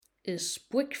Is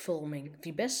brick filming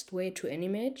the best way to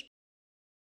animate?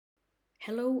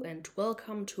 Hello and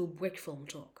welcome to Brick Film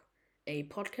Talk, a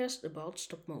podcast about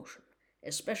stop motion,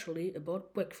 especially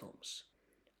about brick films.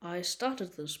 I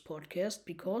started this podcast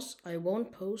because I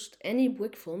won't post any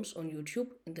brick films on YouTube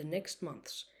in the next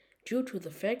months, due to the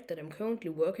fact that I'm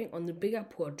currently working on a bigger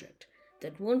project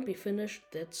that won't be finished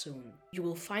that soon. You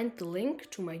will find the link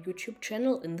to my YouTube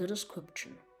channel in the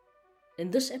description.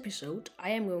 In this episode, I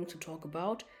am going to talk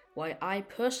about why I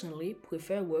personally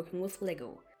prefer working with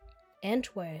Lego, and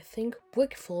why I think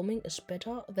brick filming is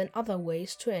better than other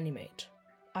ways to animate.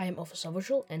 I am Officer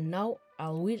Visual, and now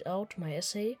I'll read out my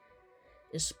essay,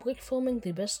 Is brick filming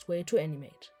the best way to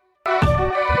animate?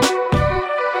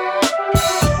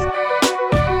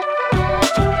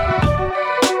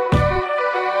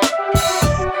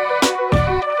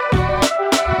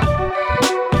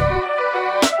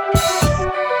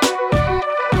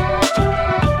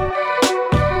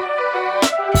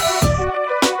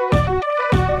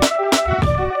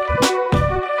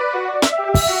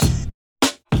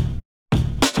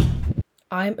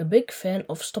 I'm a big fan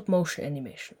of stop motion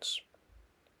animations.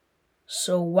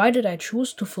 So why did I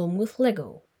choose to film with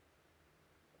Lego?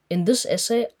 In this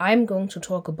essay, I'm going to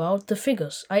talk about the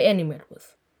figures I animate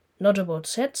with, not about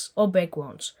sets or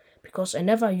backgrounds, because I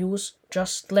never use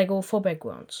just Lego for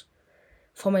backgrounds.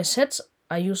 For my sets,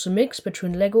 I use a mix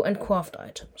between Lego and craft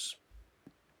items.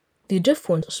 The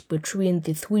difference between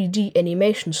the 3D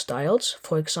animation styles,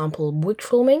 for example brick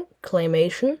filming,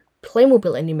 claymation,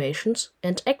 Playmobil animations,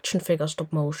 and action figure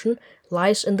stop motion,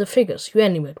 lies in the figures you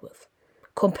animate with.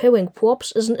 Comparing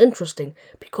props isn't interesting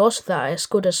because there are as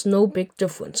good as no big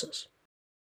differences.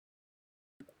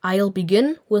 I'll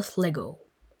begin with Lego.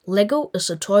 Lego is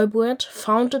a toy brand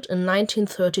founded in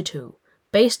 1932,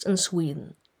 based in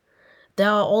Sweden. There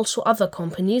are also other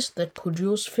companies that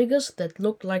produce figures that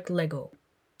look like Lego.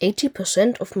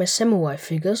 80% of my samurai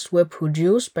figures were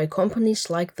produced by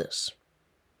companies like this.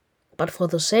 But for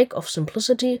the sake of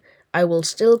simplicity, I will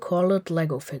still call it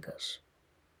Lego figures.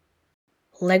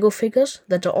 Lego figures,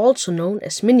 that are also known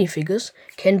as minifigures,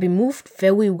 can be moved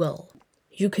very well.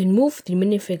 You can move the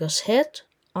minifigure's head,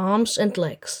 arms and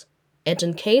legs, and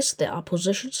in case there are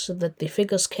positions that the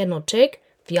figures cannot take,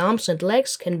 the arms and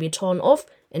legs can be torn off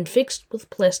and fixed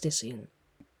with plasticine.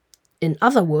 In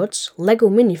other words, Lego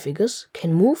minifigures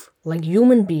can move like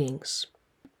human beings.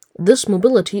 This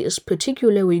mobility is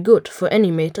particularly good for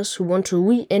animators who want to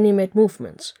reanimate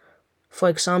movements. For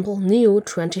example,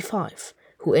 Neo25,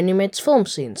 who animates film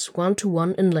scenes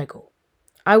one-to-one in Lego.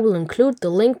 I will include the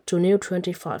link to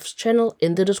Neo25's channel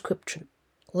in the description.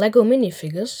 Lego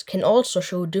minifigures can also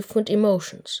show different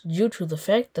emotions due to the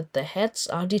fact that their heads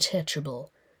are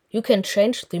detachable. You can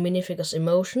change the minifigure's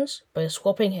emotions by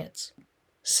swapping heads.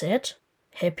 Sad,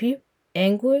 happy,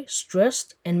 angry,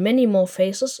 stressed, and many more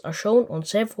faces are shown on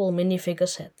several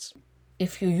minifigure heads.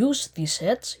 If you use these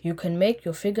heads, you can make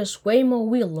your figures way more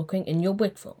real looking in your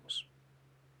brick films.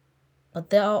 But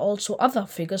there are also other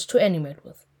figures to animate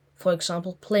with, for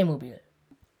example Playmobil.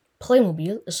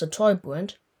 Playmobil is a toy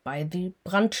brand by the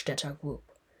Brandstätter Group,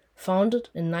 founded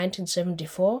in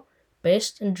 1974,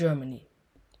 based in Germany.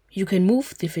 You can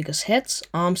move the figures' heads,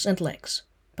 arms and legs,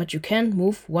 but you can't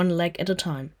move one leg at a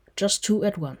time, just two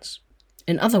at once.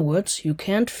 In other words, you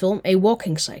can't film a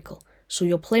walking cycle, so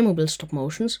your Playmobil stop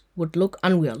motions would look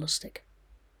unrealistic.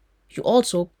 You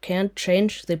also can't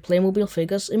change the Playmobil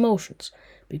figures' emotions,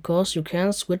 because you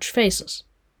can't switch faces.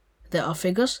 There are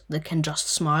figures that can just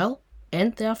smile,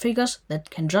 and there are figures that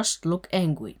can just look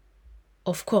angry.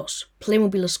 Of course,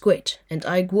 Playmobil is great, and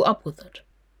I grew up with it.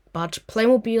 But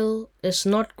Playmobil is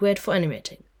not great for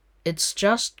animating. It's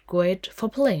just great for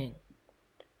playing.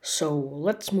 So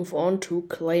let's move on to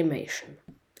claymation.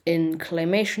 In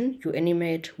claymation, you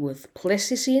animate with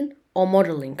plasticine or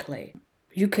modeling clay.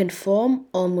 You can form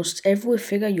almost every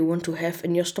figure you want to have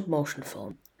in your stop motion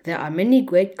film. There are many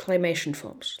great claymation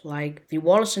films, like the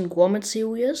Wallace and Gromit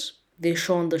series, the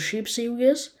Shaun the Sheep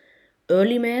series,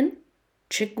 Early Man,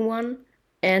 Chicken Run,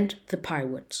 and The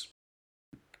Pirates.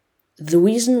 The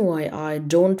reason why I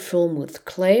don't film with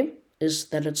clay is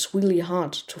that it's really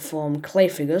hard to form clay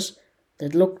figures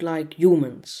that look like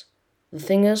humans. The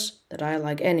thing is that I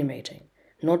like animating,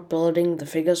 not building the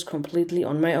figures completely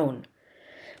on my own.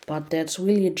 But that's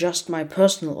really just my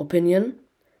personal opinion.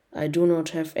 I do not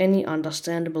have any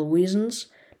understandable reasons,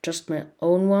 just my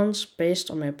own ones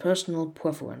based on my personal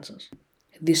preferences.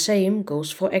 The same goes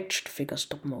for action figure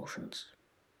stop motions.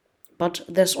 But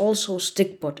there's also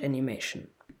Stickbot animation.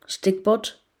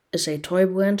 Stickbot is a toy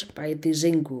brand by the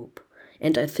Zing Group,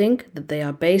 and I think that they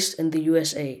are based in the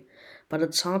USA, but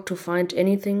it's hard to find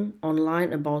anything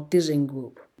online about the Zing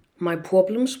Group. My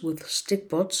problems with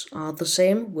stickbots are the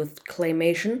same with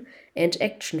claymation and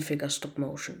action figure stop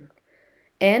motion,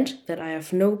 and that I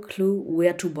have no clue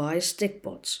where to buy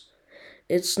stickbots.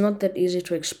 It's not that easy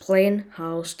to explain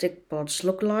how stickbots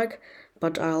look like,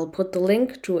 but I'll put the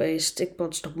link to a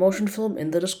stickbot stop motion film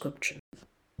in the description.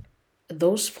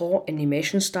 Those 4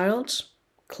 animation styles,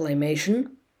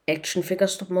 claymation, action figure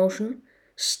stop motion,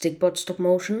 stickbot stop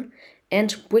motion,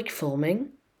 and brick filming,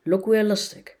 look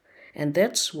realistic, and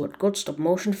that's what good stop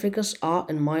motion figures are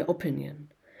in my opinion.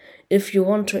 If you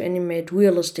want to animate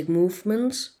realistic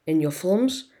movements in your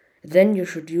films, then you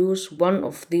should use one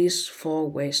of these 4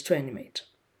 ways to animate.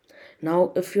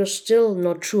 Now, if you're still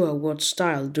not sure what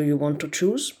style do you want to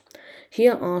choose,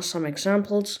 here are some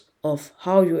examples of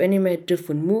how you animate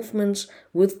different movements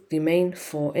with the main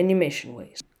 4 animation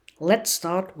ways. Let's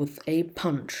start with a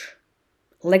punch.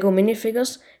 Lego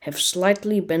minifigures have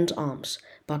slightly bent arms,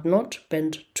 but not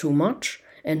bent too much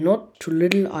and not too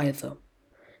little either.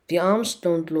 The arms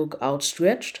don't look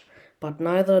outstretched, but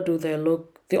neither do they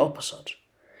look the opposite.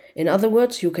 In other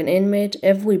words, you can animate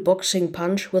every boxing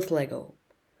punch with Lego.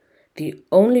 The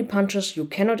only punches you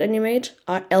cannot animate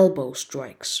are elbow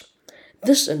strikes.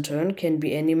 This in turn can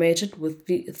be animated with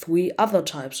the 3 other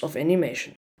types of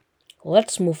animation.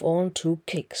 Let's move on to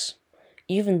kicks.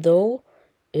 Even though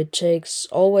it takes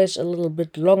always a little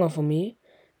bit longer for me,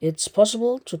 it's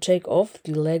possible to take off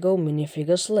the Lego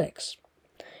minifigure's legs.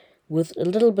 With a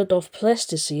little bit of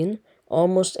plasticine,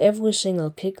 almost every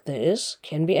single kick there is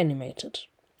can be animated.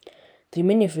 The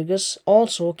minifigures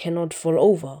also cannot fall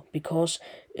over, because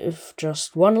if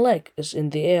just one leg is in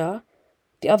the air,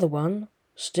 the other one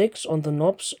sticks on the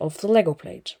knobs of the Lego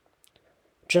plate.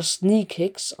 Just knee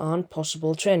kicks aren't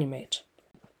possible to animate.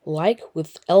 Like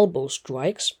with elbow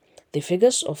strikes, the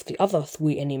figures of the other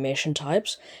 3 animation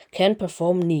types can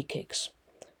perform knee kicks.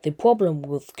 The problem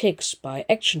with kicks by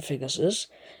action figures is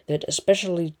that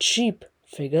especially cheap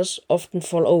figures often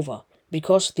fall over,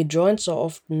 because the joints are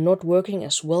often not working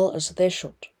as well as they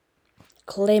should.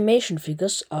 Claymation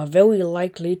figures are very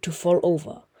likely to fall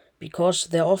over, because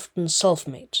they're often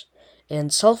self-made,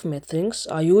 and self-made things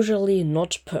are usually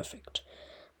not perfect.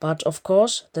 But of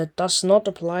course, that does not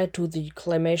apply to the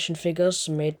claymation figures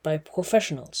made by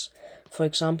professionals, for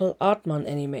example Artman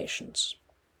animations.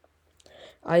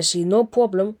 I see no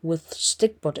problem with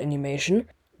stickbot animation,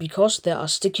 because there are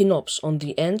sticky knobs on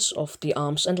the ends of the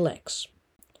arms and legs.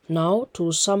 Now,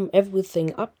 to sum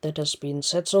everything up that has been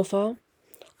said so far,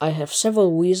 I have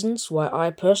several reasons why I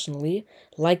personally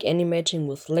like animating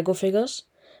with Lego figures,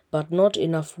 but not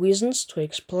enough reasons to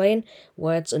explain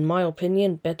why it's in my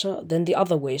opinion better than the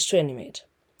other ways to animate.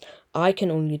 I can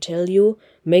only tell you,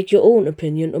 make your own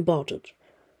opinion about it.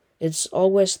 It's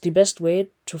always the best way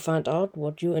to find out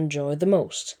what you enjoy the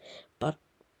most, but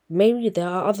maybe there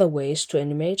are other ways to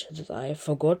animate that I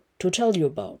forgot to tell you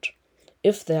about.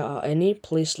 If there are any,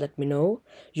 please let me know.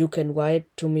 You can write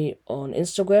to me on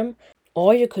Instagram,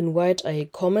 or you can write a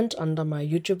comment under my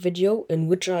YouTube video in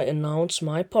which I announce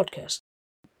my podcast.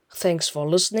 Thanks for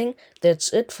listening.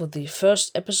 That's it for the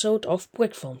first episode of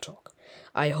Brick Film Talk.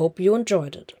 I hope you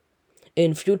enjoyed it.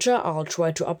 In future, I'll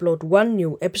try to upload 1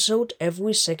 new episode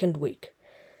every second week.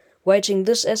 Writing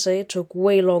this essay took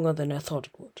way longer than I thought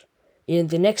it would. In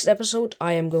the next episode,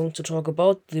 I am going to talk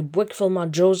about the brick filmer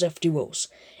Joseph DeRose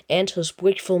and his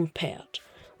brick film Paired,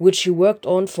 which he worked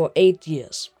on for 8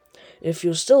 years. If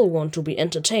you still want to be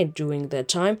entertained during that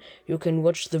time, you can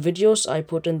watch the videos I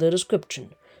put in the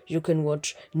description. You can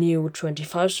watch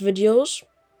Neo25's videos,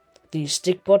 the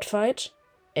stickbot fight,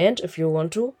 and if you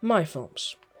want to, my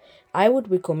films. I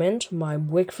would recommend my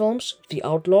brick films, The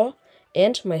Outlaw,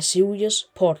 and my series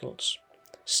Portals.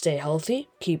 Stay healthy,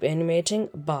 keep animating,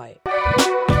 bye.